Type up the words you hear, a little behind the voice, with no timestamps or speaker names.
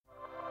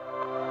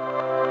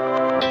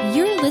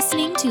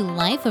listening to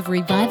Life of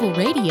Revival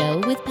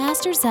Radio with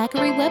Pastor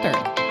Zachary Weber.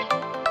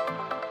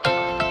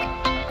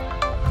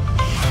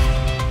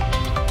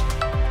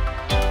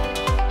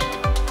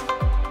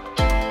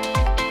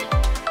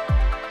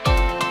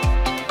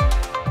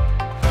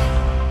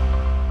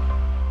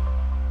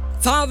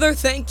 Father,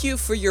 thank you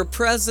for your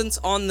presence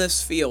on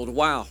this field.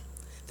 Wow.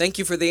 Thank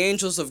you for the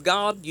angels of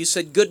God. You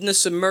said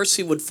goodness and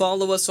mercy would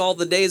follow us all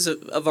the days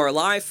of our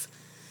life.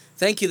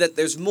 Thank you that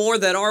there's more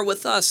that are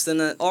with us than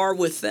that are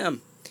with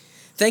them.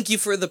 Thank you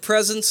for the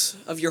presence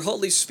of your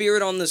Holy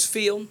Spirit on this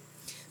field.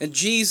 And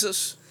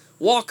Jesus,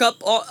 walk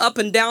up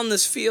and down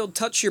this field,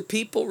 touch your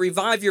people,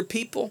 revive your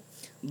people,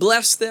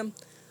 bless them.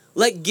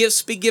 Let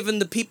gifts be given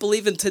to people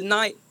even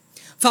tonight.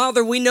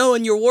 Father, we know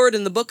in your word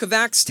in the book of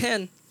Acts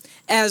 10,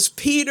 as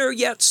Peter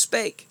yet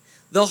spake,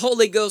 the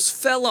Holy Ghost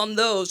fell on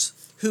those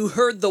who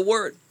heard the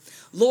word.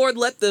 Lord,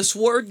 let this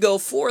word go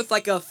forth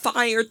like a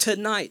fire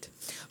tonight.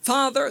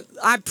 Father,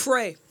 I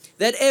pray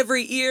that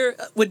every ear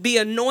would be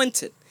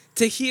anointed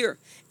to hear,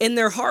 in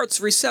their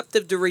hearts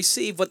receptive to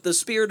receive what the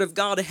Spirit of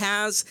God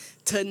has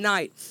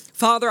tonight.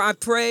 Father, I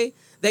pray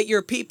that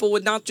your people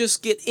would not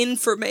just get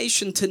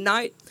information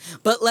tonight,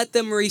 but let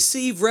them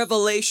receive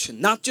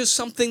revelation, not just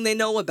something they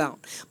know about,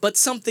 but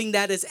something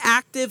that is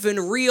active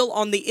and real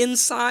on the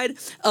inside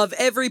of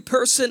every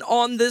person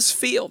on this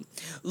field.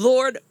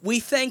 Lord, we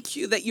thank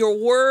you that your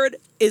word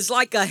is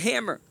like a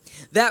hammer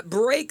that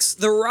breaks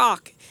the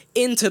rock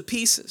into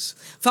pieces.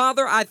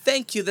 Father, I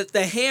thank you that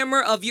the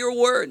hammer of your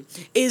word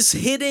is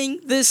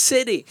hitting this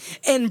city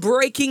and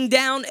breaking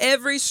down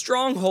every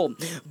stronghold,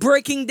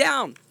 breaking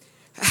down,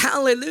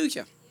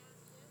 hallelujah,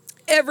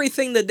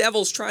 everything the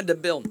devil's tried to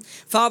build.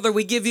 Father,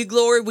 we give you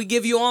glory, we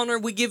give you honor,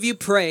 we give you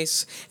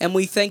praise, and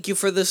we thank you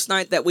for this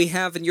night that we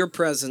have in your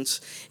presence.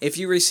 If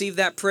you receive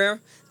that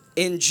prayer,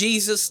 in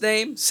Jesus'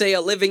 name, say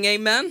a living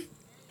amen.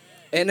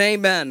 And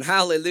amen.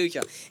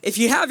 Hallelujah. If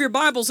you have your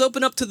Bibles,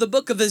 open up to the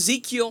book of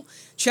Ezekiel,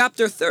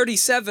 chapter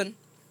 37.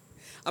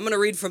 I'm going to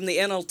read from the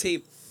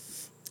NLT.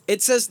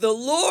 It says, "The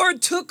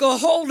Lord took a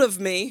hold of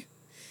me,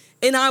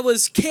 and I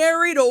was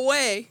carried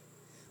away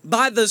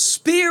by the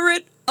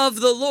Spirit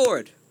of the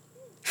Lord."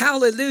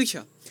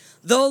 Hallelujah.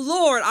 The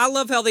Lord, I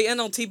love how the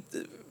NLT,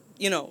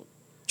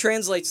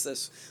 translates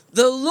this.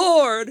 The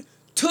Lord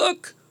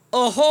took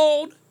a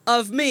hold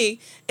of me,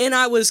 and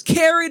I was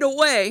carried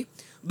away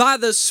by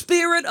the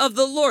Spirit of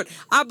the Lord.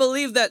 I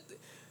believe that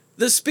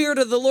the Spirit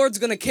of the Lord's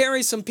going to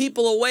carry some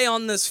people away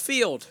on this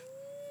field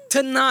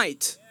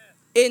tonight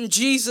in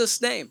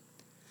Jesus' name.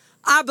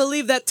 I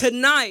believe that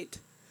tonight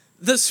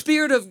the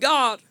Spirit of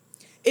God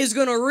is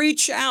going to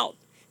reach out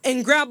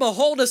and grab a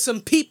hold of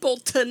some people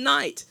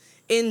tonight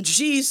in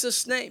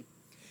Jesus' name.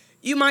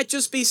 You might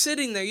just be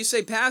sitting there. You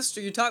say,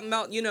 "Pastor, you're talking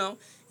about,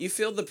 you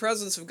feel the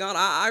presence of God.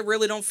 I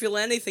really don't feel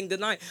anything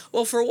tonight."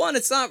 Well, for one,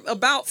 it's not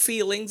about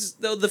feelings,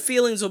 though the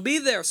feelings will be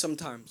there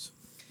sometimes.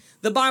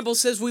 The Bible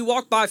says we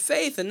walk by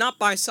faith and not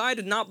by sight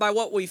and not by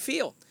what we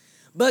feel.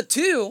 But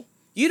two,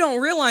 you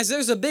don't realize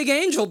there's a big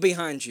angel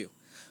behind you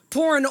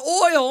pouring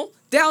oil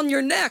down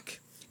your neck.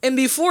 And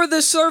before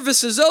this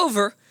service is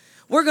over,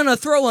 we're going to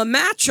throw a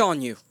match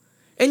on you.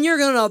 And you're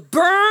going to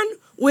burn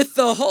with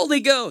the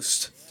Holy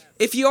Ghost.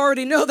 If you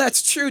already know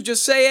that's true,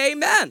 just say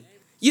amen.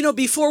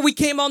 Before we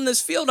came on this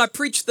field, I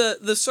preached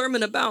the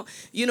sermon about,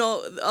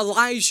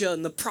 Elijah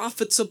and the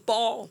prophets of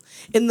Baal,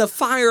 and the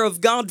fire of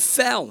God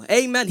fell.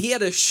 Amen. He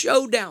had a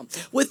showdown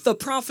with the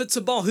prophets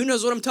of Baal. Who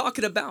knows what I'm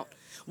talking about?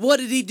 What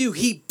did he do?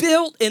 He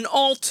built an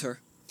altar,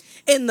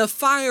 and the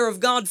fire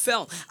of God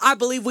fell. I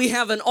believe we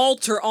have an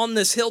altar on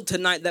this hill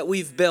tonight that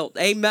we've built.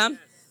 Amen.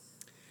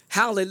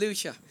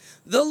 Hallelujah.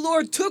 The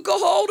Lord took a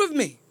hold of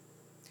me,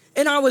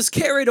 and I was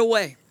carried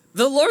away.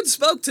 The Lord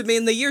spoke to me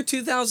in the year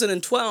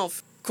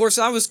 2012. Of course,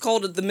 I was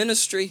called to the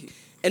ministry.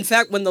 In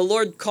fact, when the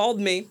Lord called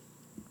me,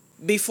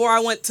 before I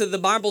went to the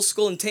Bible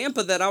school in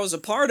Tampa that I was a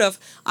part of,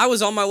 I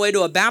was on my way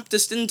to a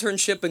Baptist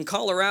internship in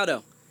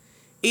Colorado.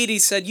 Edie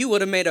said, "You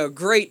would have made a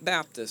great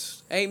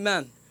Baptist."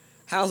 Amen.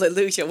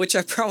 Hallelujah, which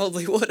I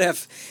probably would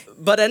have.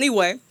 But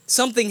anyway,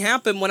 something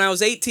happened when I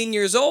was 18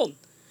 years old.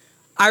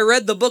 I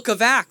read the book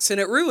of Acts, and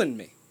it ruined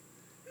me.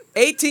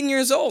 18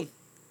 years old.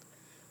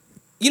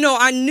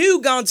 I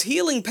knew God's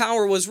healing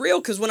power was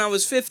real because when I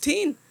was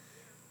 15,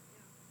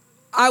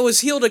 I was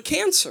healed of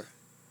cancer.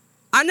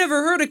 I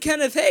never heard of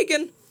Kenneth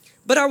Hagin,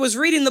 but I was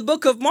reading the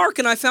book of Mark,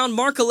 and I found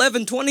Mark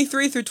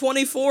 11:23 through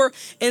 24,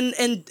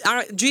 and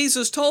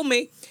Jesus told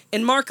me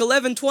in Mark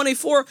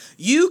 11:24,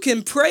 you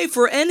can pray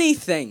for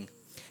anything,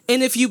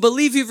 and if you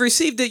believe you've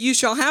received it, you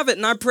shall have it.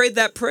 And I prayed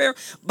that prayer.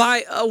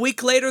 By a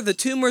week later, the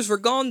tumors were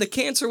gone. The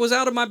cancer was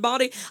out of my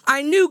body.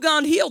 I knew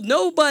God healed.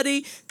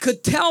 Nobody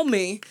could tell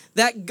me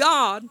that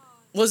God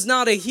was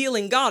not a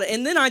healing God.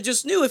 And then I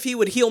just knew if he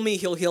would heal me,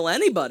 he'll heal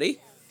anybody.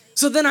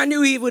 So then I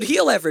knew he would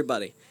heal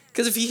everybody.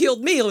 Because if he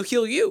healed me, he'll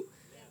heal you.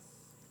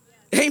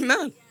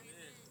 Amen.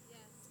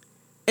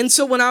 And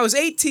so when I was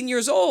 18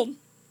 years old,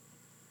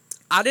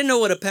 I didn't know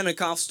what a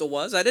Pentecostal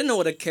was. I didn't know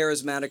what a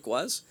charismatic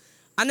was.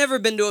 I never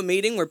been to a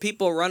meeting where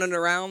people are running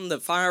around, the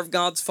fire of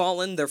God's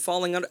fallen, they're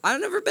falling under.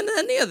 I've never been to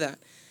any of that.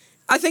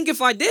 I think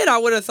if I did, I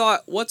would have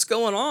thought, what's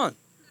going on?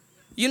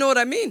 You know what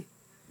I mean?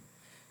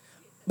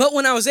 But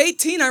when I was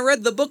 18, I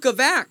read the book of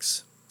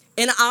Acts.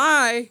 And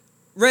I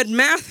read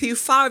Matthew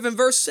 5 and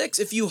verse 6.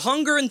 If you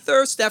hunger and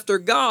thirst after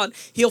God,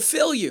 he'll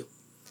fill you.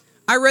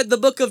 I read the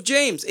book of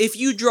James. If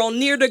you draw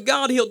near to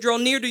God, he'll draw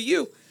near to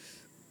you.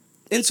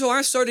 And so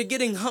I started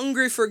getting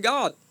hungry for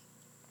God.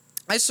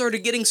 I started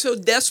getting so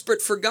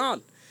desperate for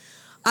God.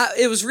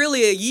 It was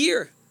really a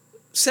year,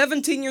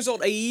 17 years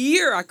old, a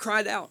year I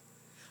cried out.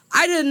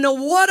 I didn't know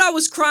what I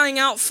was crying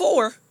out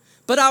for,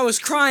 but I was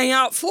crying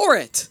out for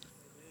it.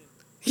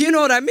 You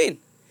know what I mean?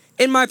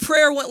 And my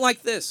prayer went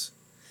like this.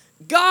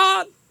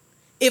 God,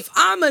 if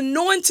I'm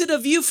anointed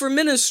of you for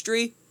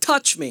ministry,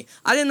 touch me.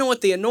 I didn't know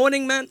what the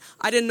anointing meant.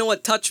 I didn't know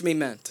what touch me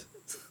meant.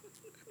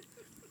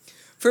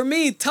 For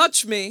me,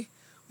 touch me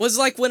was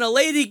like when a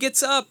lady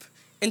gets up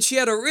and she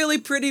had a really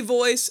pretty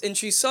voice and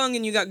she sung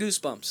and you got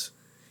goosebumps.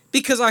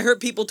 Because I heard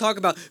people talk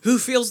about who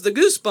feels the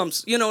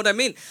goosebumps. You know what I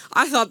mean?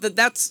 I thought that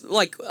that's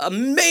like a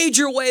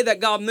major way that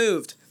God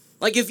moved.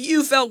 Like if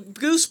you felt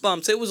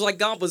goosebumps, it was like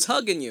God was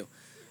hugging you.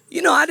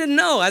 You know, I didn't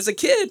know as a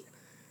kid.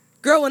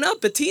 Growing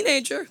up, a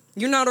teenager,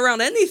 you're not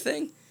around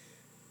anything.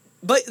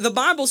 But the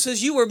Bible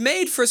says you were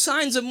made for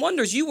signs and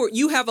wonders.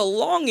 You have a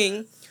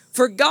longing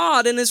for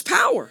God and his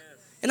power.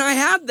 And I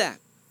had that.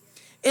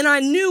 And I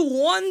knew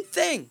one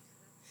thing,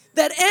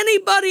 that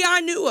anybody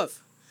I knew of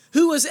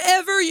who was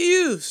ever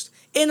used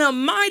in a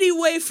mighty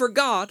way for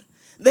God,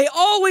 they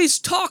always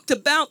talked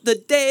about the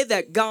day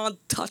that God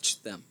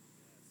touched them.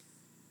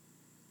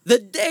 The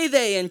day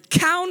they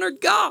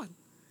encountered God.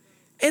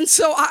 And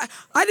so I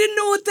didn't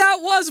know what that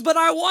was, but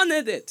I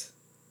wanted it.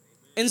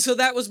 And so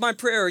that was my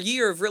prayer, a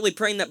year of really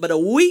praying that, but a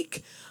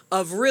week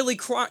of really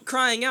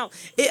crying out.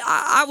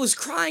 I was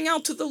crying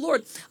out to the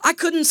Lord. I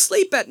couldn't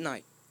sleep at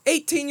night.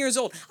 18 years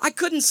old. I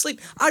couldn't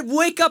sleep. I'd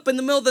wake up in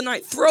the middle of the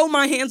night, throw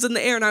my hands in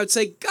the air, and I would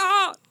say,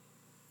 God,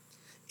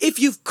 if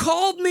you've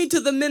called me to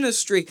the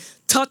ministry,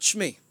 touch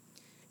me.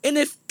 And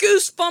if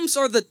goosebumps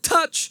are the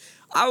touch,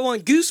 I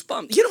want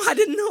goosebumps. You know, I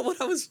didn't know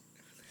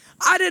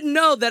I didn't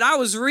know that I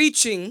was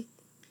reaching,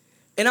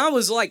 and I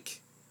was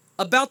like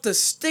about to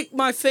stick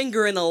my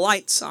finger in a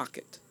light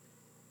socket.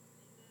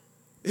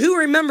 Who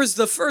remembers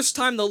the first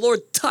time the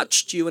Lord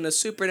touched you in a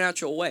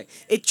supernatural way?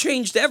 It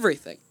changed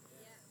everything.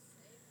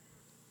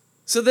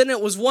 So then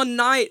it was one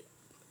night,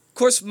 of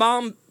course,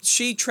 Mom,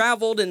 she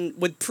traveled and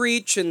would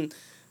preach and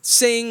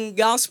sing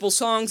gospel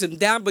songs, and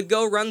Dad would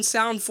go run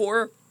sound for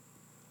her.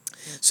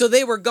 So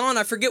they were gone.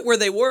 I forget where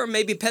they were,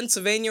 maybe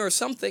Pennsylvania or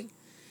something.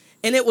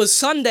 And it was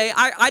Sunday.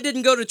 I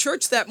didn't go to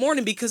church that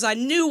morning because I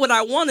knew what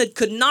I wanted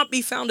could not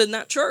be found in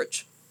that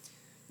church.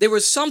 There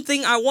was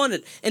something I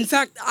wanted. In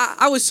fact,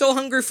 I was so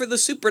hungry for the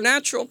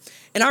supernatural.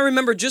 And I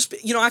remember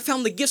I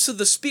found the gifts of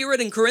the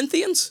Spirit in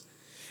Corinthians.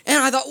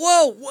 And I thought,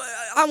 whoa,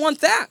 I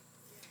want that.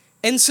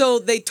 And so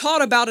they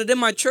taught about it in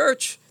my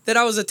church that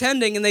I was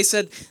attending. And they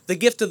said, the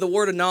gift of the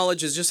word of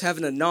knowledge is just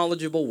having a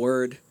knowledgeable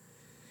word.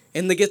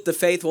 And the gift of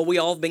faith, well, we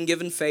all have been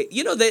given faith.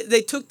 You know,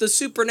 they took the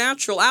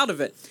supernatural out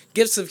of it.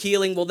 Gifts of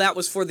healing, well, that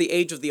was for the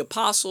age of the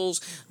apostles.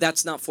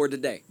 That's not for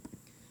today.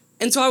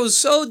 And so I was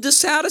so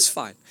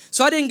dissatisfied.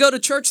 So I didn't go to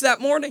church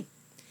that morning.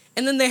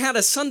 And then they had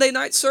a Sunday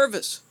night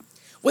service.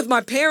 With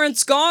my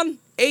parents gone,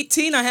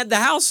 18, I had the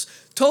house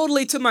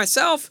totally to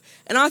myself.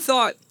 And I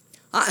thought,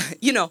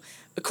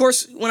 of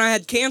course, when I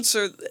had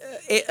cancer,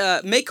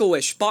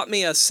 Make-A-Wish bought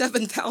me a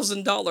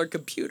 $7,000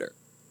 computer.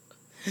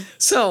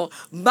 So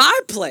my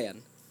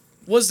plan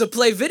was to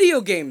play video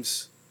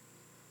games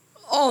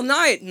all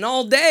night and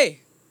all day.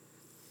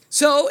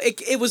 So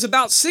it was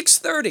about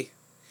 6:30.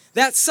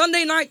 That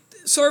Sunday night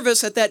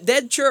service at that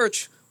dead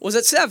church was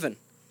at 7.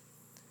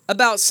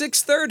 About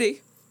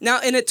 6:30.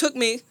 Now, and it took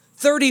me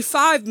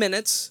 35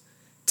 minutes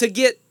to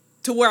get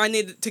to where I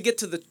needed to get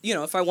to the,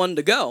 if I wanted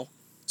to go.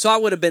 So I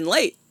would have been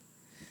late.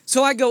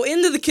 So I go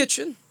into the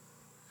kitchen.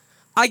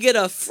 I get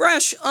a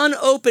fresh,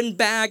 unopened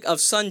bag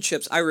of Sun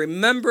Chips. I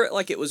remember it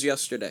like it was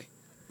yesterday.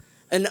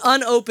 An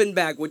unopened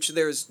bag, which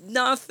there's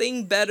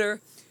nothing better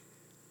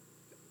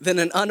than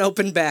an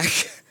unopened bag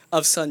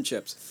of Sun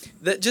Chips.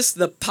 Just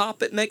the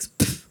pop it makes,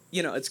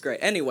 it's great.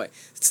 Anyway,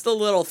 it's the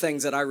little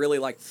things that I really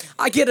like.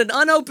 I get an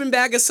unopened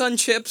bag of Sun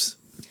Chips.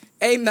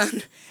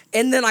 Amen.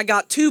 And then I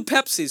got 2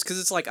 Pepsis because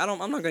it's like, I'm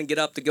not going to get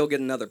up to go get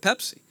another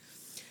Pepsi.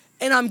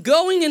 And I'm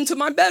going into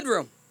my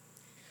bedroom.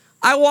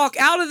 I walk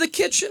out of the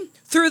kitchen,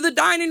 through the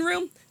dining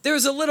room.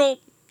 There's a little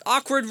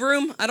awkward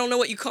room. I don't know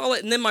what you call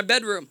it. And then my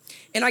bedroom.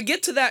 And I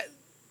get to that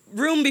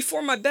room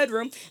before my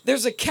bedroom.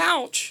 There's a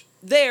couch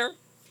there.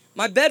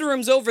 My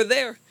bedroom's over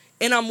there.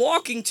 And I'm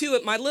walking to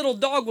it. My little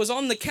dog was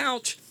on the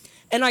couch.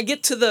 And I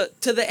get to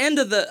the end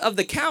of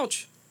the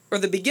couch, or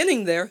the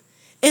beginning there.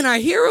 And I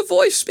hear a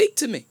voice speak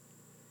to me.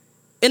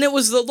 And it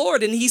was the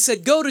Lord. And he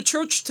said, go to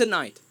church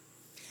tonight.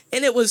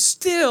 And it was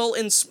still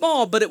and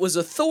small, but it was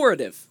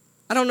authoritative.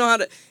 I don't know how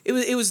to,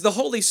 it was the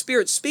Holy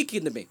Spirit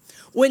speaking to me.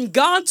 When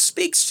God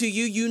speaks to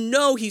you, you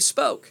know he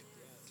spoke.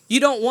 You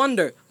don't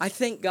wonder, I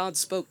think God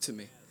spoke to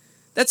me.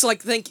 That's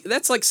like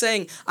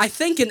saying, I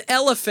think an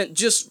elephant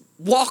just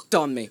walked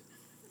on me.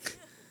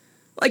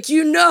 Like,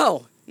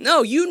 no,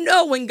 you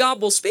know when God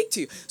will speak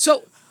to you.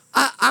 So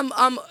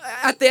I'm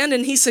at the end,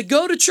 and he said,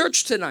 go to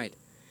church tonight.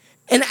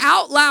 And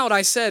out loud,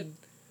 I said,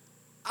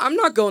 I'm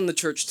not going to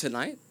church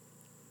tonight.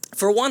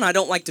 For one, I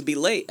don't like to be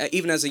late.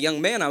 Even as a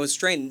young man, I was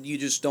trained, you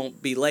just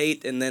don't be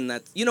late, and then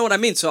that, you know what I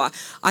mean? So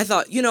I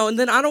thought, and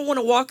then I don't want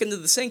to walk into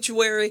the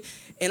sanctuary,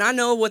 and I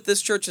know what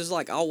this church is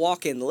like. I'll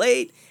walk in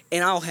late,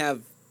 and I'll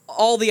have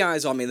all the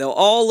eyes on me. They'll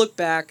all look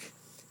back.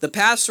 The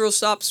pastor will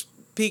stop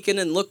speaking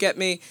and look at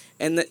me,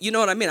 and you know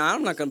what I mean?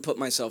 I'm not going to put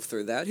myself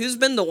through that. Who's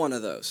been to one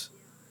of those?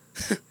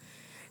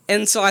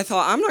 And so I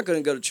thought, I'm not going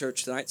to go to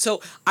church tonight.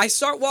 So I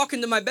start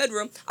walking to my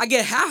bedroom. I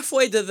get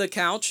halfway to the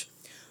couch.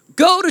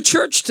 Go to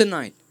church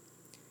tonight.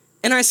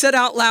 And I said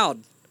out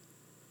loud,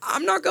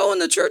 I'm not going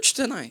to church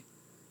tonight.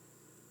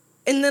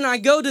 And then I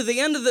go to the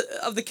end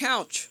of the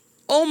couch,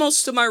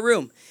 almost to my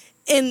room.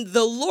 And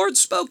the Lord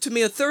spoke to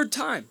me a third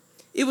time.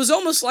 It was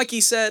almost like he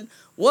said,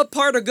 what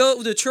part of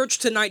go to church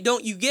tonight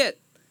don't you get?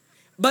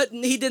 But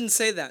he didn't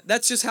say that.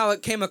 That's just how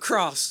it came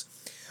across.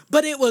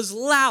 But it was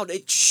loud.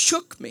 It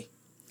shook me.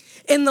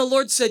 And the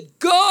Lord said,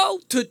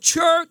 go to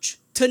church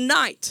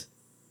tonight.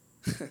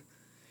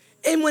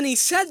 And when he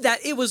said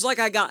that, it was like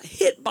I got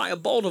hit by a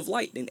bolt of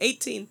lightning.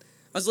 I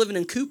was living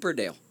in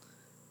Cooperdale.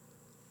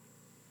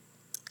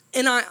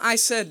 And I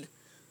said,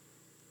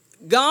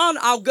 God,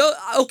 I'll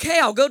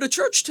go to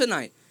church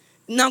tonight.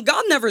 Now,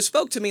 God never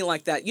spoke to me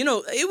like that.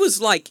 It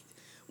was like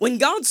when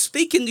God's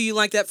speaking to you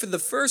like that for the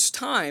first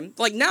time,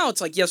 like now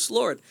it's like, yes,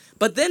 Lord.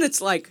 But then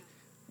it's like,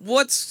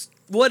 what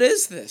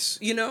is this,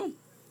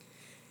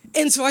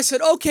 And so I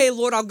said, okay,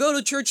 Lord, I'll go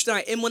to church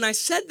tonight. And when I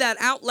said that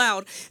out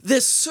loud,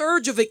 this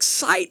surge of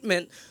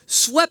excitement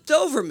swept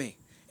over me.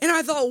 And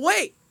I thought,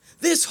 wait,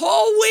 this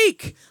whole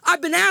week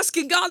I've been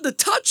asking God to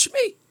touch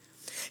me.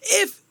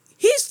 If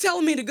he's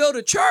telling me to go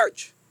to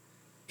church,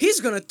 he's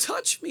going to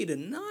touch me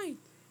tonight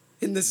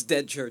in this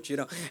dead church,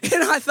 And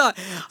I thought,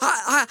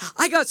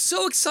 I got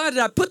so excited.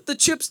 I put the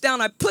chips down.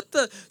 I put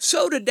the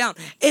soda down.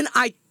 And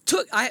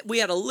we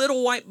had a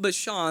little white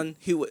Bichon,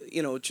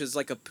 which is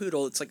like a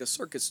poodle. It's like a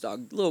circus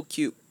dog, little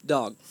cute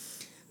dog.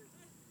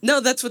 No,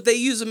 that's what they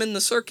use them in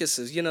the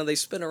circuses. They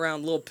spin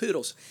around little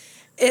poodles.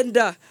 And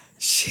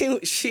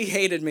she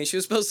hated me. She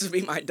was supposed to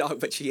be my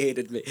dog, but she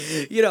hated me,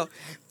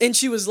 And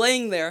she was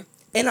laying there,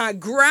 and I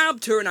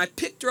grabbed her, and I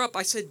picked her up.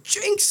 I said,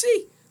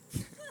 Jinxie.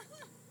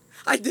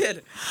 I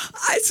did.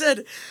 I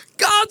said,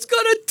 God's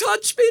going to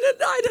touch me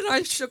tonight. And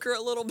I shook her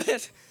a little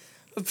bit.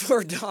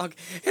 Poor dog.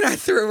 And I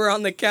threw her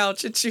on the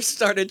couch and she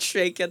started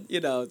shaking.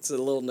 It's a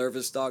little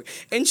nervous dog.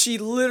 And she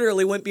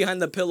literally went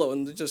behind the pillow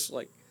and just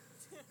like...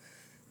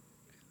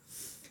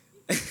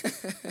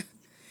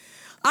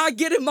 I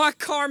get in my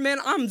car, man.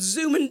 I'm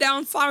zooming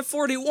down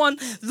 541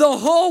 the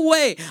whole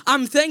way.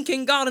 I'm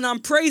thanking God and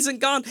I'm praising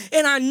God.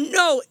 And I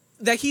know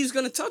that he's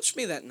going to touch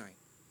me that night.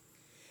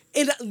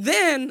 And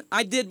then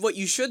I did what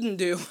you shouldn't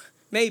do.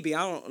 Maybe.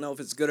 I don't know if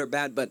it's good or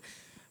bad, but...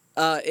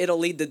 it'll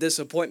lead to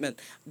disappointment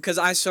because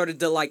I started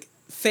to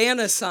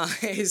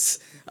fantasize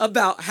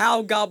about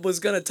how God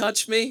was going to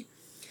touch me,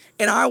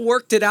 and I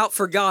worked it out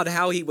for God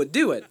how he would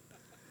do it,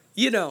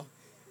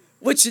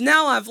 which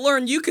now I've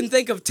learned you can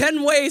think of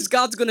 10 ways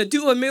God's going to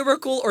do a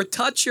miracle or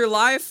touch your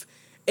life,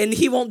 and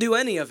he won't do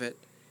any of it.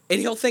 And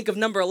he'll think of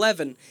number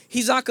 11.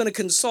 He's not going to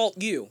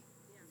consult you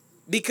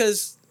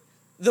because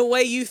the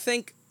way you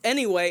think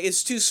anyway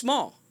is too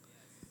small.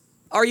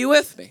 Are you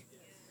with me?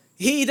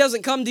 He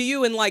doesn't come to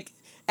you and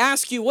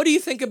ask you, what do you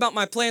think about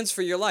my plans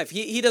for your life?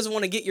 He doesn't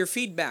want to get your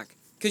feedback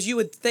because you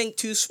would think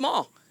too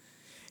small.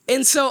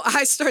 And so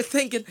I start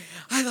thinking,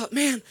 I thought,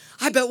 man,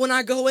 I bet when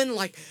I go in,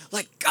 like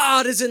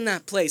God is in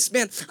that place.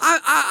 Man,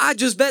 I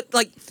just bet,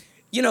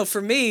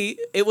 for me,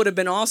 it would have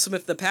been awesome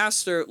if the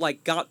pastor,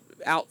 got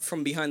out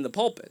from behind the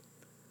pulpit.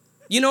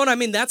 You know what I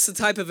mean? That's the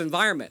type of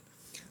environment.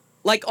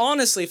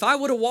 Honestly, if I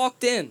would have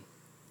walked in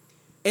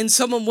and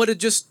someone would have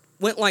just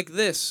went like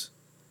this,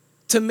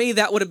 to me,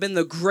 that would have been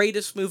the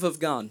greatest move of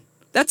God.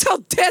 That's how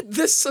dead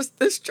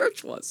this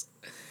church was.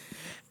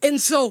 And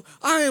so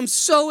I am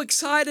so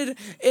excited,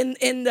 and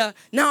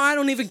now I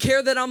don't even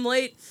care that I'm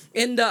late,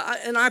 and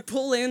I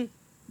pull in,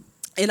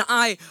 and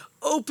I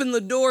open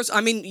the doors.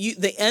 I mean,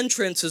 the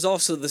entrance is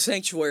also the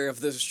sanctuary of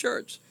this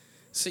church.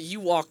 So you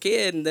walk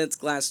in, and it's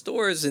glass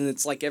doors, and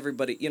it's like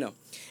everybody,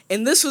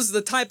 And this was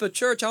the type of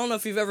church, I don't know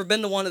if you've ever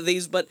been to one of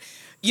these, but,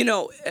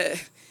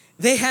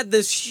 they had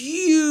this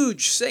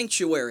huge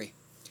sanctuary.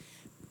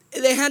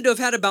 They had to have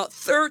had about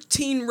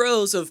 13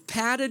 rows of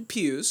padded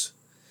pews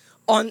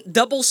on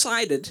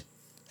double-sided,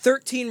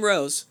 13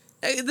 rows.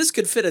 This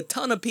could fit a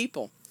ton of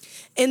people.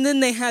 And then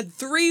they had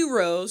 3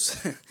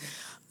 rows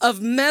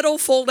of metal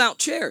fold-out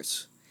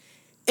chairs.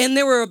 And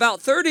there were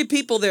about 30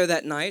 people there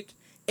that night.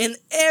 And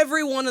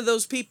every one of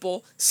those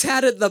people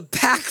sat at the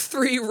back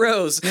 3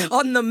 rows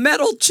on the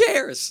metal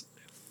chairs.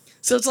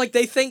 So it's like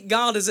they think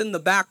God is in the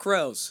back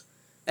rows.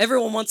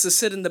 Everyone wants to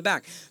sit in the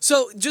back.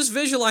 So just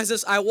visualize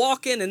this. I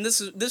walk in, and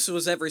this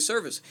was every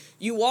service.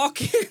 You walk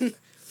in,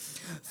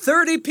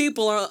 30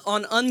 people are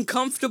on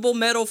uncomfortable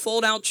metal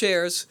fold-out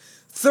chairs,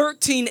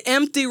 13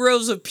 empty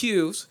rows of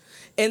pews,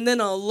 and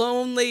then a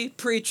lonely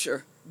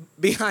preacher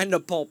behind a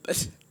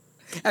pulpit.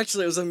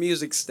 Actually, it was a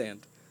music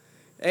stand.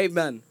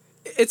 Amen.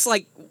 It's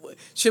like,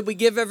 should we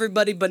give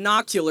everybody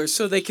binoculars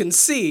so they can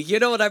see? You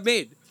know what I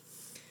mean?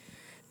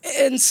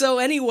 And so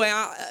anyway,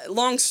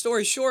 long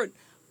story short,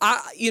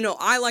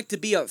 I like to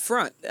be up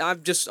front.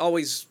 I've just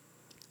always,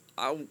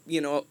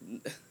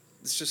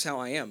 it's just how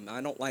I am.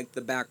 I don't like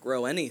the back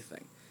row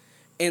anything.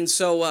 And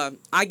so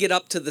I get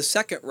up to the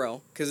second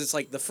row because it's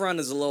like the front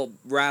is a little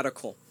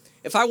radical.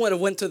 If I would have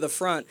went to the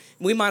front,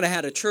 we might have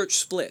had a church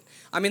split.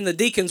 I mean, the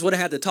deacons would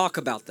have had to talk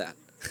about that.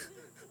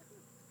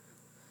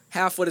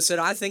 Half would have said,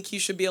 I think you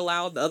should be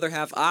allowed. The other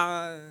half,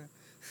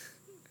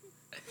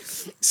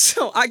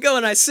 So I go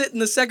and I sit in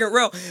the second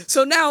row.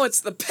 So now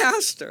it's the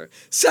pastor.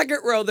 Second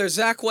row, there's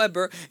Zach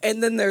Weber.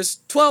 And then there's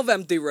 12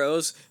 empty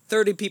rows,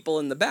 30 people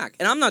in the back.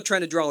 And I'm not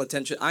trying to draw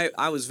attention.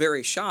 I was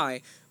very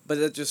shy, but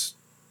that's just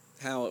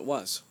how it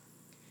was.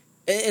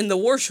 And the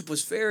worship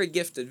was very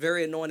gifted,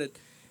 very anointed.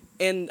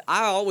 And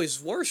I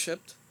always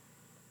worshiped.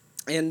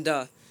 And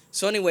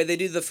so anyway, they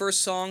do the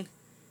first song.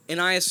 And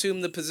I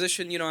assume the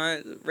position,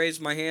 I raise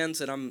my hands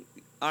and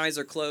eyes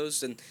are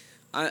closed. And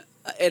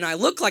I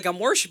look like I'm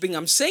worshiping,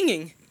 I'm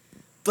singing.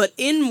 But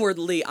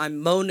inwardly,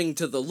 I'm moaning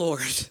to the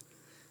Lord.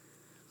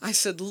 I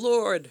said,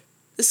 Lord,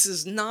 this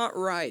is not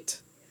right.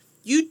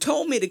 You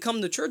told me to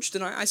come to church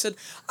tonight. I said,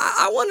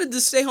 I wanted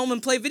to stay home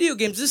and play video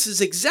games. This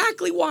is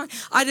exactly why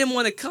I didn't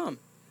want to come.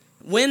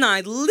 When I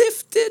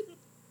lifted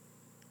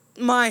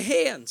my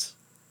hands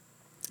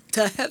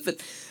to heaven,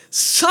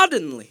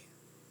 suddenly,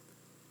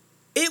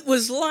 it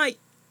was like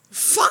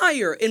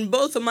fire in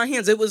both of my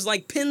hands. It was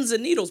like pins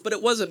and needles, but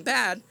it wasn't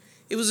bad.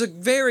 It was a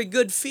very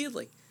good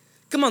feeling.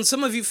 Come on,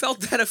 some of you felt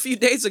that a few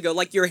days ago,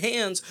 like your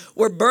hands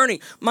were burning.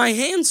 My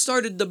hands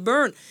started to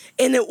burn,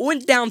 and it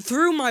went down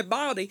through my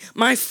body.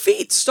 My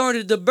feet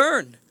started to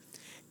burn,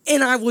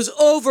 and I was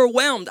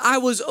overwhelmed. I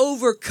was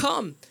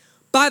overcome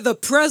by the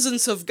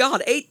presence of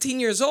God, 18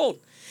 years old.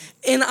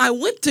 And I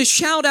went to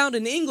shout out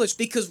in English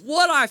because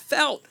what I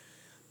felt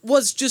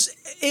was just,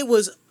 it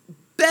was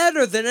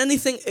better than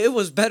anything. It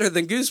was better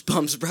than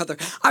goosebumps, brother.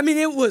 I mean,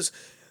 it was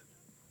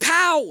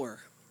power.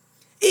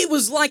 It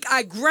was like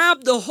I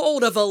grabbed a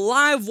hold of a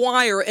live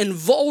wire and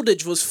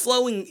voltage was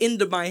flowing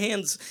into my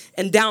hands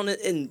and down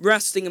and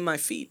resting in my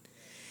feet.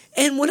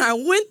 And when I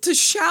went to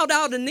shout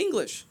out in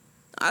English,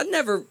 I'd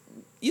never,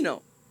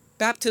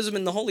 baptism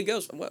in the Holy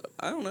Ghost. Well,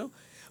 I don't know.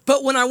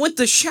 But when I went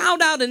to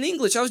shout out in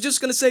English, I was just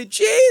going to say,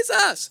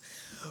 Jesus.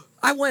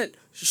 I went,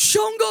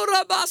 Shongo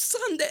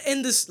Rabasande,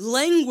 and this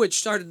language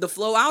started to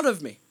flow out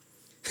of me.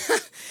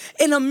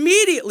 And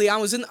immediately I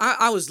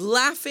was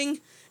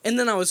laughing, and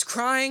then I was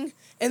crying,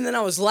 and then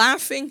I was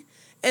laughing,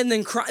 and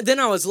then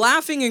I was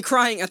laughing and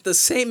crying at the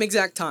same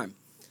exact time.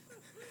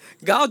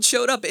 God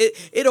showed up.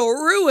 It'll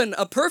ruin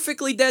a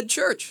perfectly dead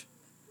church.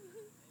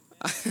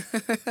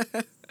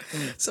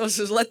 So it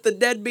says, let the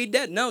dead be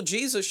dead. No,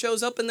 Jesus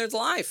shows up and there's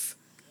life.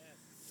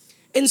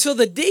 And so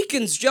the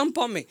deacons jump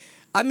on me.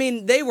 I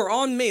mean, they were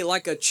on me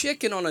like a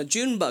chicken on a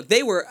June bug.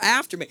 They were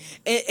after me.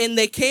 And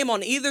they came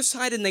on either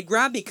side and they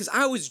grabbed me because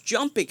I was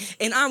jumping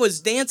and I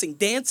was dancing.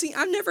 Dancing?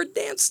 I've never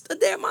danced a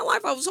day in my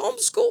life. I was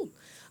homeschooled.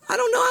 I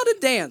don't know how to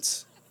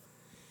dance.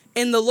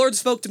 And the Lord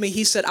spoke to me.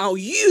 He said, I'll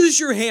use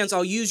your hands.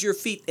 I'll use your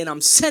feet. And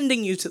I'm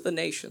sending you to the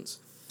nations.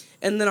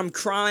 And then I'm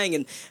crying.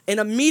 And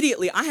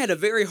immediately, I had a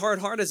very hard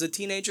heart as a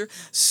teenager.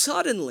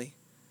 Suddenly,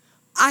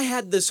 I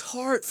had this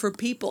heart for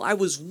people. I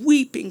was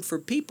weeping for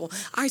people.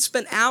 I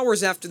spent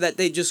hours after that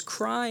day just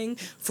crying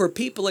for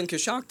people in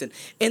Coshocton.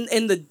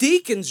 And the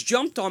deacons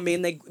jumped on me,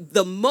 and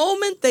the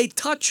moment they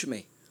touched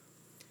me,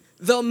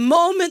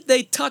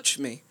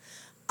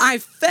 I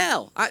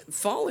fell. I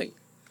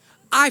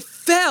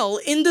fell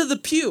into the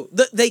pew.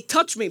 They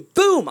touched me.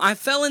 Boom! I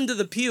fell into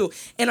the pew,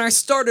 and I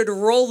started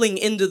rolling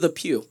into the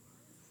pew.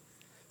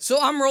 So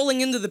I'm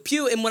rolling into the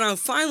pew, and when I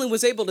finally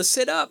was able to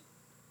sit up,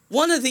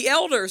 one of the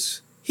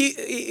elders,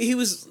 he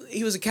was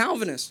a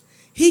Calvinist.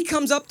 He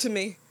comes up to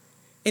me,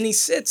 and he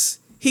sits.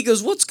 He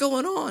goes, "What's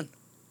going on?"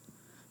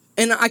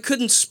 And I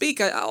couldn't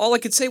speak. All I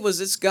could say was,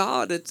 "It's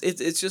God.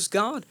 It's just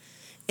God."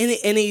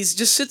 And he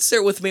just sits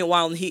there with me a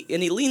while, and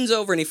he leans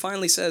over, and he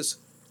finally says,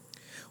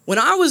 "When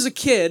I was a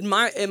kid,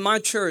 in my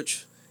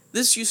church,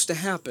 this used to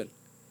happen."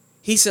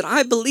 He said,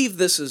 "I believe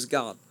this is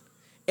God."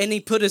 And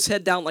he put his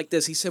head down like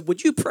this. He said,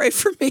 "Would you pray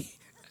for me?"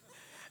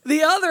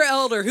 The other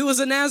elder, who was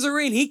a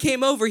Nazarene, he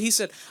came over. He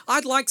said,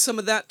 "I'd like some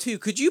of that too.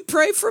 Could you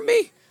pray for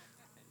me?"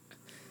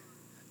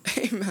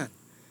 Amen.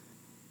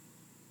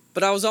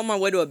 But I was on my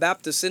way to a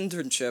Baptist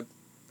internship.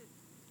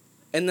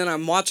 And then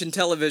I'm watching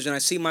television. I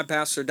see my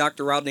pastor,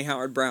 Dr. Rodney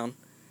Howard Brown,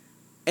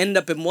 end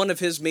up in one of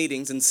his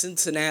meetings in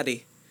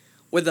Cincinnati,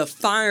 where the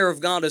fire of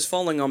God is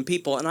falling on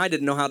people, and I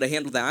didn't know how to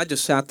handle that. I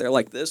just sat there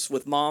like this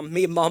with Mom.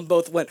 Me and Mom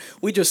both went.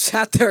 We just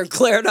sat there and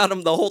glared at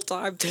them the whole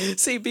time.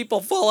 See people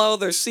fall out of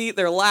their seat.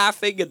 They're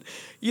laughing, and,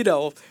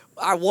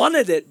 I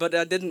wanted it, but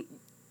I didn't.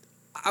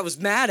 I was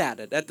mad at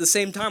it at the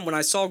same time when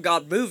I saw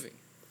God moving.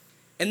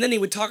 And then he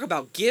would talk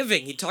about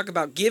giving. He'd talk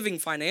about giving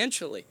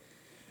financially.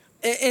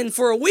 And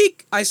for a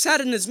week, I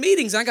sat in his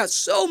meetings. I got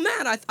so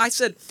mad. I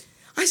said,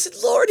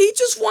 Lord, he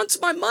just wants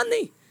my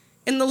money.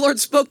 And the Lord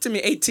spoke to me,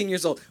 18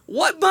 years old.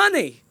 What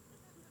money?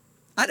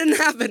 I didn't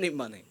have any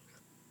money.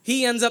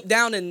 He ends up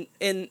down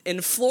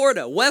in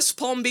Florida, West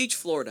Palm Beach,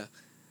 Florida.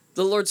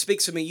 The Lord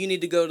speaks to me, you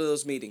need to go to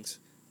those meetings.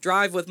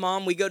 Drive with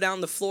mom. We go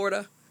down to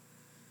Florida,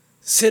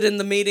 sit in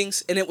the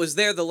meetings. And it was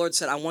there the Lord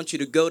said, I want you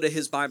to go to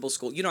his Bible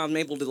school. You know, I'm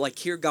able to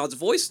hear God's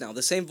voice now.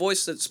 The same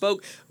voice that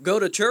spoke, go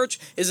to church,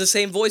 is the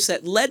same voice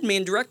that led me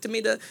and directed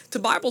me to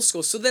Bible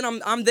school. So then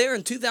I'm there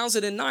in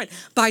 2009.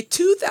 By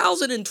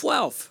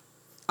 2012,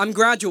 I'm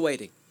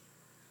graduating,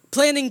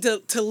 planning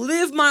to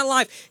live my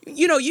life.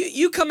 You know,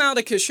 you come out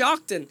of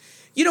Coshocton.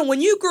 You know,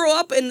 when you grow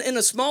up in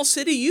a small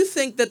city, you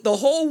think that the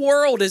whole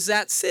world is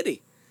that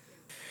city.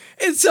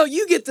 And so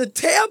you get to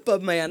Tampa,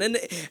 man, and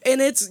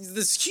it's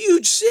this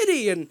huge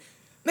city. And,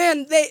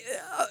 man,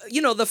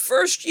 the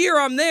first year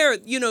I'm there,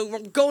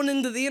 going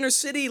into the inner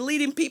city,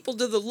 leading people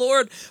to the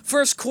Lord.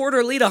 First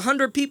quarter, lead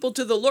 100 people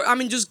to the Lord. I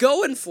mean, just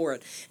going for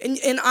it.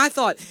 And I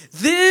thought,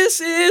 this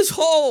is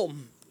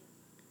home.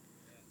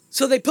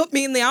 So they put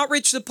me in the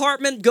outreach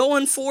department,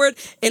 going for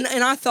it. And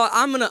I thought,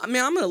 I'm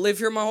gonna live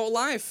here my whole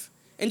life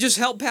and just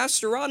help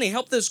Pastor Rodney,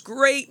 help this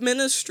great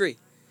ministry.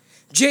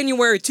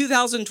 January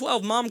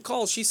 2012, mom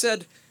called. She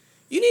said,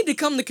 you need to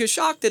come to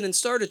Coshocton and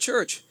start a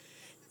church.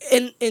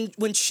 And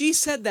when she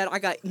said that, I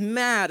got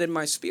mad in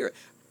my spirit.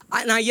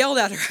 And I yelled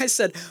at her. I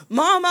said,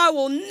 Mom, I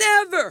will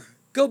never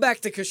go back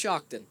to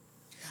Coshocton.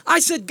 I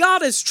said,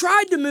 God has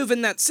tried to move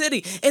in that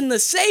city. And the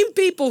same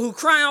people who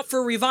cry out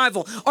for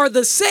revival are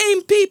the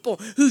same people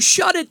who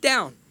shut it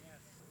down.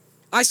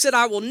 I said,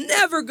 I will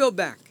never go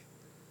back.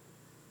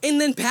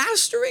 And then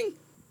pastoring?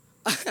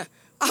 I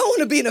want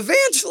to be an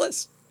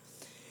evangelist.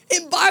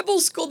 In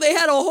Bible school, they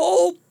had a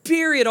whole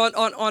period on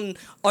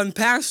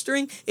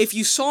pastoring. If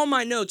you saw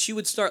my notes, you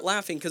would start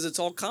laughing because it's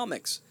all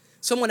comics.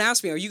 Someone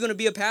asked me, are you going to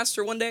be a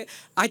pastor one day?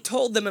 I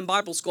told them in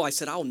Bible school, I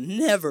said, I'll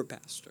never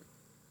pastor.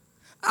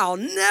 I'll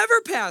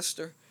never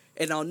pastor,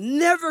 and I'll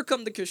never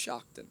come to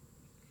Coshocton.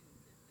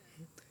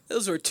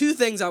 Those were two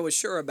things I was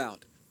sure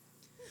about.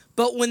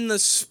 But when the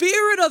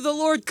Spirit of the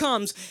Lord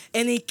comes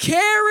and he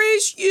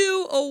carries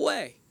you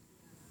away,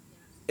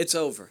 it's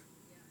over.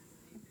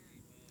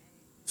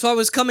 So I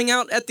was coming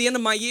out at the end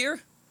of my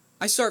year.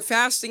 I start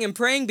fasting and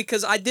praying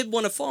because I did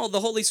want to follow the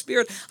Holy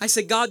Spirit. I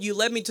said, God, you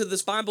led me to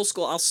this Bible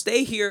school. I'll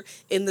stay here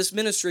in this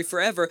ministry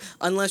forever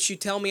unless you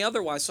tell me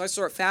otherwise. So I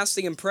start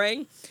fasting and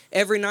praying.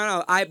 Every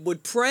night I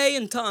would pray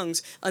in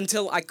tongues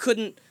until I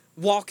couldn't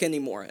walk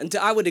anymore,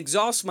 until I would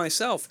exhaust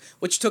myself,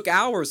 which took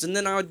hours. And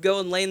then I would go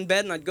and lay in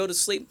bed and I'd go to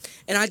sleep.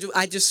 And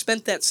I just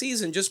spent that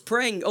season just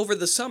praying over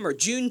the summer,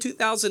 June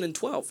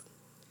 2012.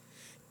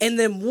 And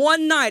then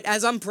one night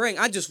as I'm praying,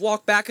 I just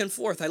walked back and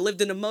forth. I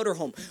lived in a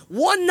motorhome.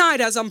 One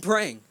night as I'm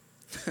praying,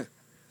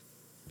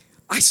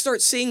 I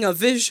start seeing a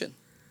vision.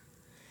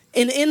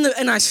 And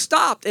I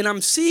stopped and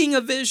I'm seeing a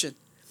vision.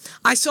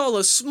 I saw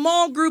a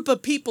small group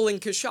of people in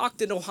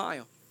Coshocton,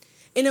 Ohio.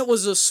 And it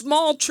was a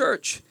small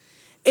church.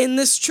 In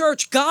this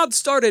church, God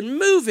started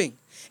moving.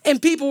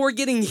 And people were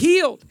getting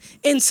healed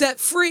and set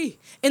free.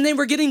 And they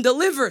were getting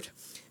delivered.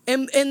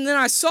 And then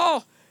I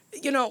saw,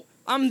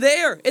 I'm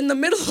there in the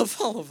middle of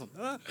all of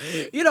them,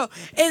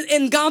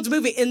 and God's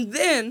moving. And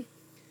then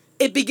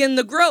it began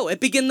to grow. It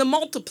began to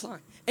multiply.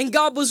 And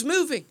God was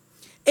moving.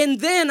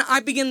 And then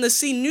I began to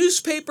see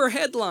newspaper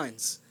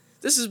headlines.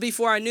 This is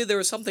before I knew there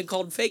was something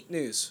called fake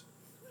news.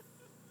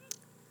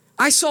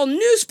 I saw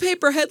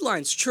newspaper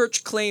headlines,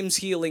 church claims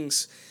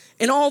healings,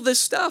 and all this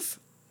stuff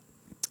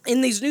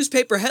in these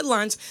newspaper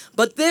headlines.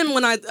 But then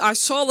when I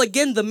saw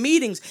again the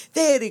meetings,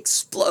 they had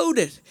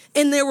exploded.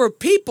 And there were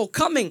people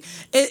coming.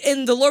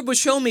 And the Lord was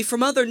showing me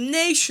from other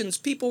nations,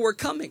 people were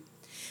coming.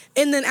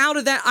 And then out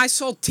of that, I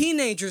saw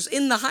teenagers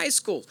in the high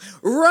school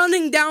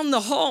running down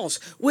the halls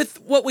with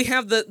what we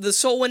have, the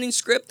soul winning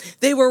script.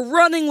 They were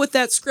running with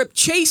that script,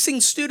 chasing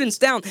students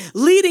down,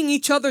 leading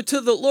each other to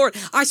the Lord.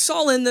 I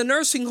saw in the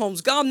nursing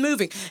homes, God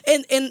moving.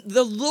 And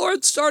the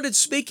Lord started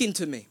speaking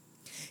to me.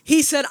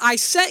 He said, I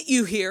sent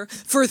you here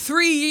for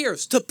 3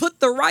 years to put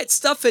the right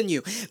stuff in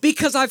you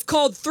because I've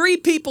called 3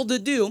 people to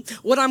do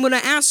what I'm going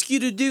to ask you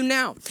to do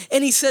now.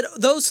 And he said,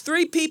 those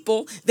 3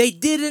 people, they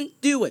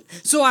didn't do it.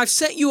 So I've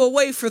sent you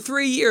away for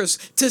 3 years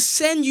to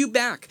send you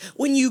back.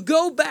 When you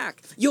go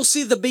back, you'll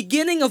see the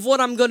beginning of what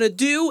I'm going to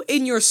do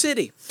in your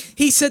city.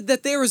 He said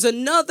that there is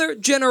another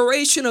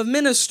generation of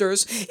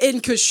ministers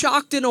in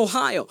Coshocton,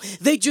 Ohio.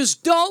 They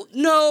just don't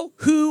know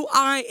who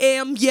I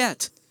am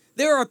yet.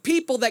 There are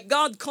people that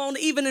God called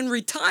even in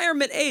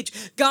retirement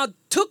age. God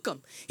took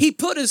them. He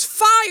put his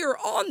fire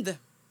on them.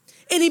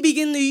 And he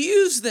began to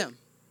use them.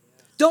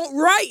 Don't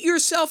write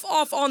yourself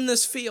off on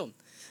this field.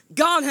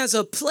 God has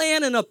a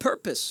plan and a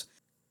purpose.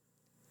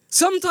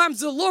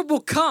 Sometimes the Lord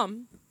will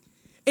come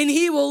and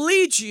he will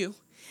lead you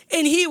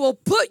and he will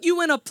put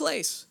you in a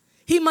place.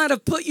 He might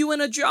have put you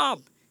in a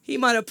job. He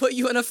might have put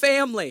you in a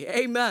family.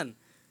 Amen.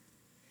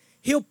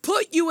 He'll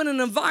put you in an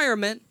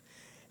environment.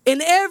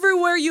 And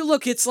everywhere you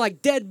look, it's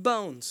like dead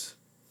bones.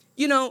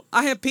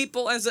 I have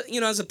people as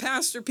a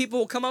pastor, people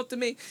will come up to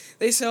me.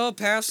 They say, "Oh,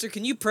 pastor,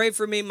 can you pray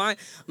for me?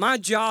 My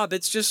job,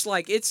 it's just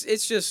like,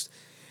 it's just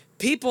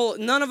people,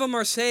 none of them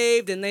are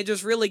saved, and they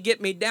just really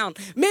get me down."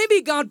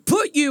 Maybe God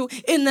put you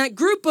in that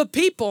group of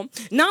people,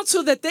 not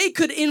so that they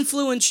could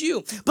influence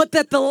you, but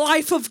that the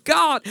life of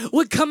God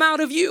would come out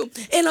of you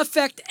and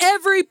affect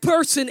every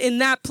person in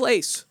that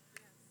place.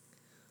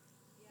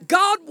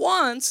 God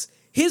wants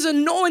His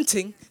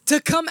anointing to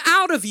come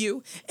out of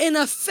you and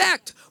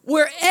affect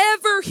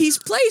wherever He's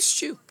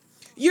placed you.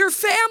 Your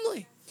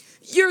family,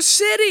 your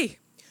city,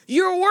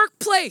 your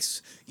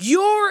workplace,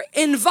 your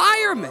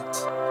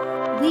environment.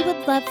 We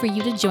would love for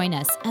you to join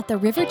us at the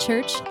River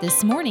Church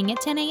this morning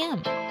at 10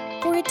 a.m.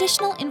 For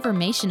additional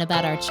information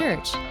about our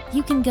church,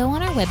 you can go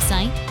on our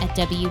website at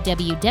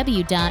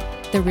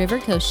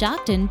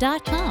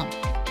www.therivercoshocton.com.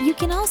 You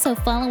can also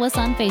follow us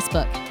on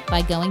Facebook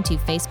by going to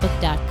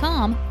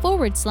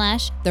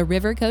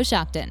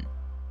facebook.com/therivercoshocton.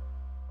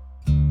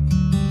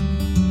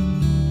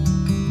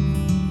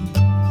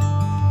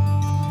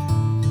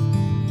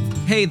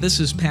 Hey, this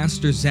is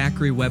Pastor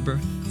Zachary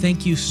Weber.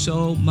 Thank you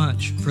so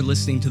much for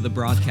listening to the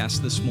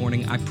broadcast this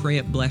morning. I pray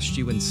it blessed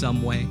you in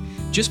some way.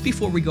 Just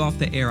before we go off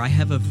the air, I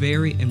have a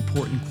very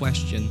important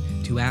question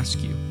to ask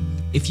you.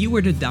 If you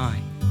were to die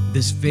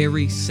this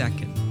very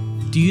second,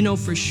 do you know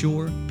for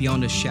sure,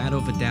 beyond a shadow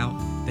of a doubt,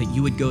 that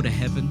you would go to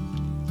heaven?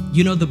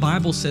 The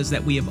Bible says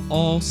that we have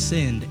all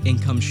sinned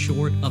and come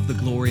short of the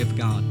glory of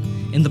God.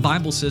 And the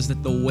Bible says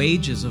that the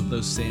wages of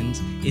those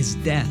sins is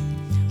death,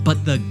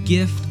 but the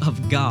gift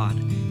of God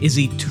is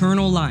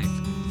eternal life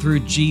through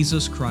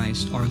Jesus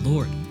Christ our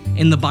Lord.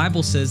 And the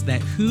Bible says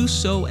that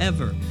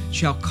whosoever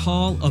shall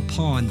call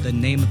upon the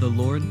name of the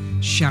Lord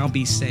shall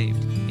be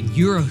saved. And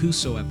you're a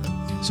whosoever.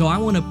 So I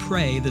want to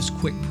pray this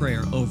quick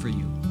prayer over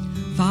you.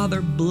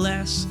 Father,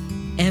 bless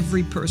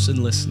every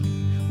person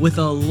listening with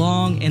a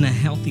long and a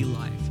healthy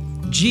life.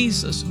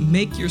 Jesus,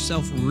 make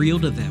yourself real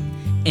to them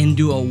and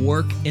do a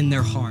work in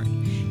their heart.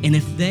 And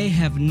if they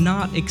have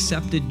not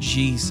accepted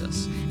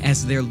Jesus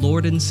as their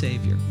Lord and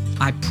Savior,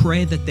 I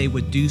pray that they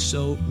would do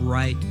so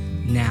right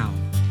now.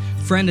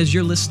 Friend, as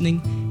you're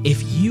listening,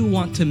 if you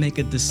want to make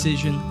a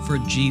decision for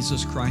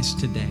Jesus Christ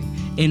today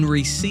and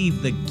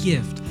receive the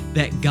gift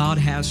that God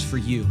has for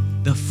you,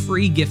 the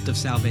free gift of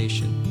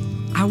salvation,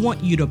 I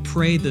want you to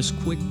pray this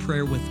quick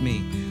prayer with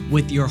me,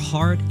 with your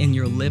heart and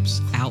your lips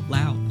out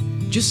loud.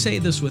 Just say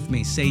this with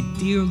me. Say,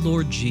 "Dear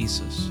Lord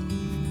Jesus,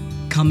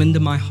 come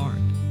into my heart.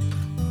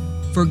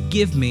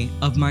 Forgive me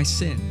of my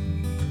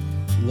sin.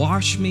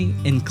 Wash me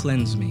and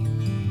cleanse me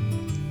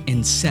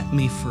and set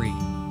me free.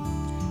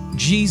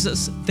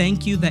 Jesus,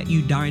 thank you that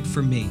you died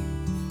for me.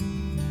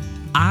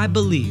 I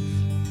believe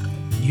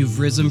you've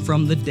risen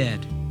from the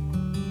dead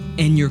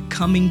and you're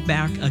coming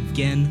back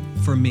again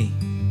for me.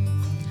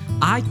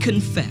 I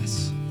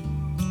confess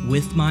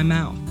with my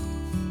mouth,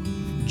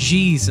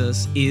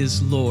 Jesus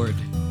is Lord.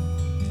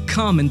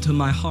 Come into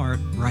my heart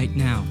right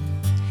now."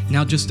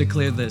 Now just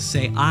declare this.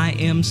 Say, "I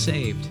am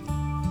saved.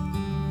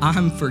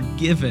 I'm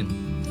forgiven.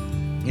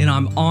 And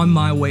I'm on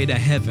my way to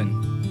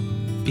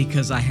heaven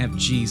because I have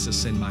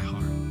Jesus in my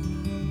heart."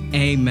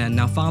 Amen.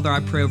 Now, Father,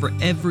 I pray over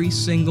every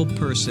single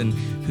person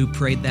who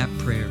prayed that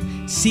prayer.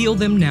 Seal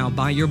them now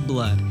by your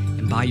blood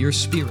and by your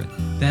Spirit,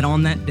 that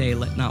on that day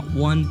let not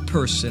one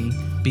person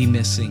be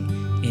missing.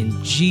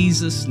 In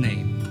Jesus'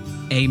 name,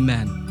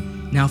 amen.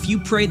 Now, if you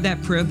prayed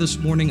that prayer this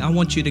morning, I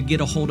want you to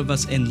get a hold of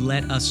us and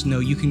let us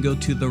know. You can go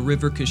to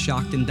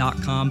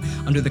therivercoshocton.com.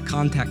 Under the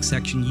contact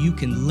section, you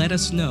can let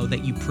us know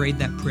that you prayed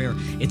that prayer.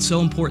 It's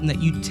so important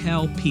that you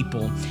tell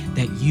people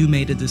that you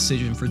made a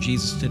decision for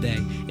Jesus today.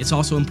 It's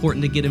also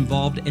important to get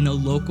involved in a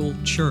local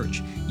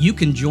church. You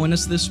can join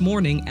us this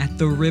morning at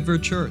the River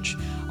Church.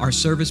 Our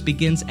service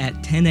begins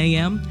at 10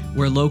 a.m.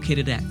 We're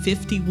located at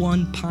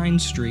 51 Pine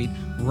Street,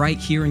 right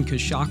here in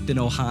Coshocton,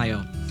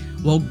 Ohio.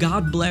 Well,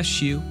 God bless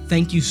you.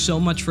 Thank you so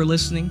much for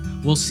listening.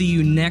 We'll see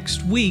you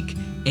next week,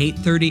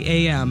 8:30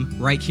 a.m.,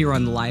 right here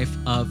on Life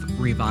of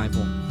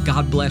Revival.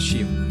 God bless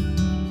you.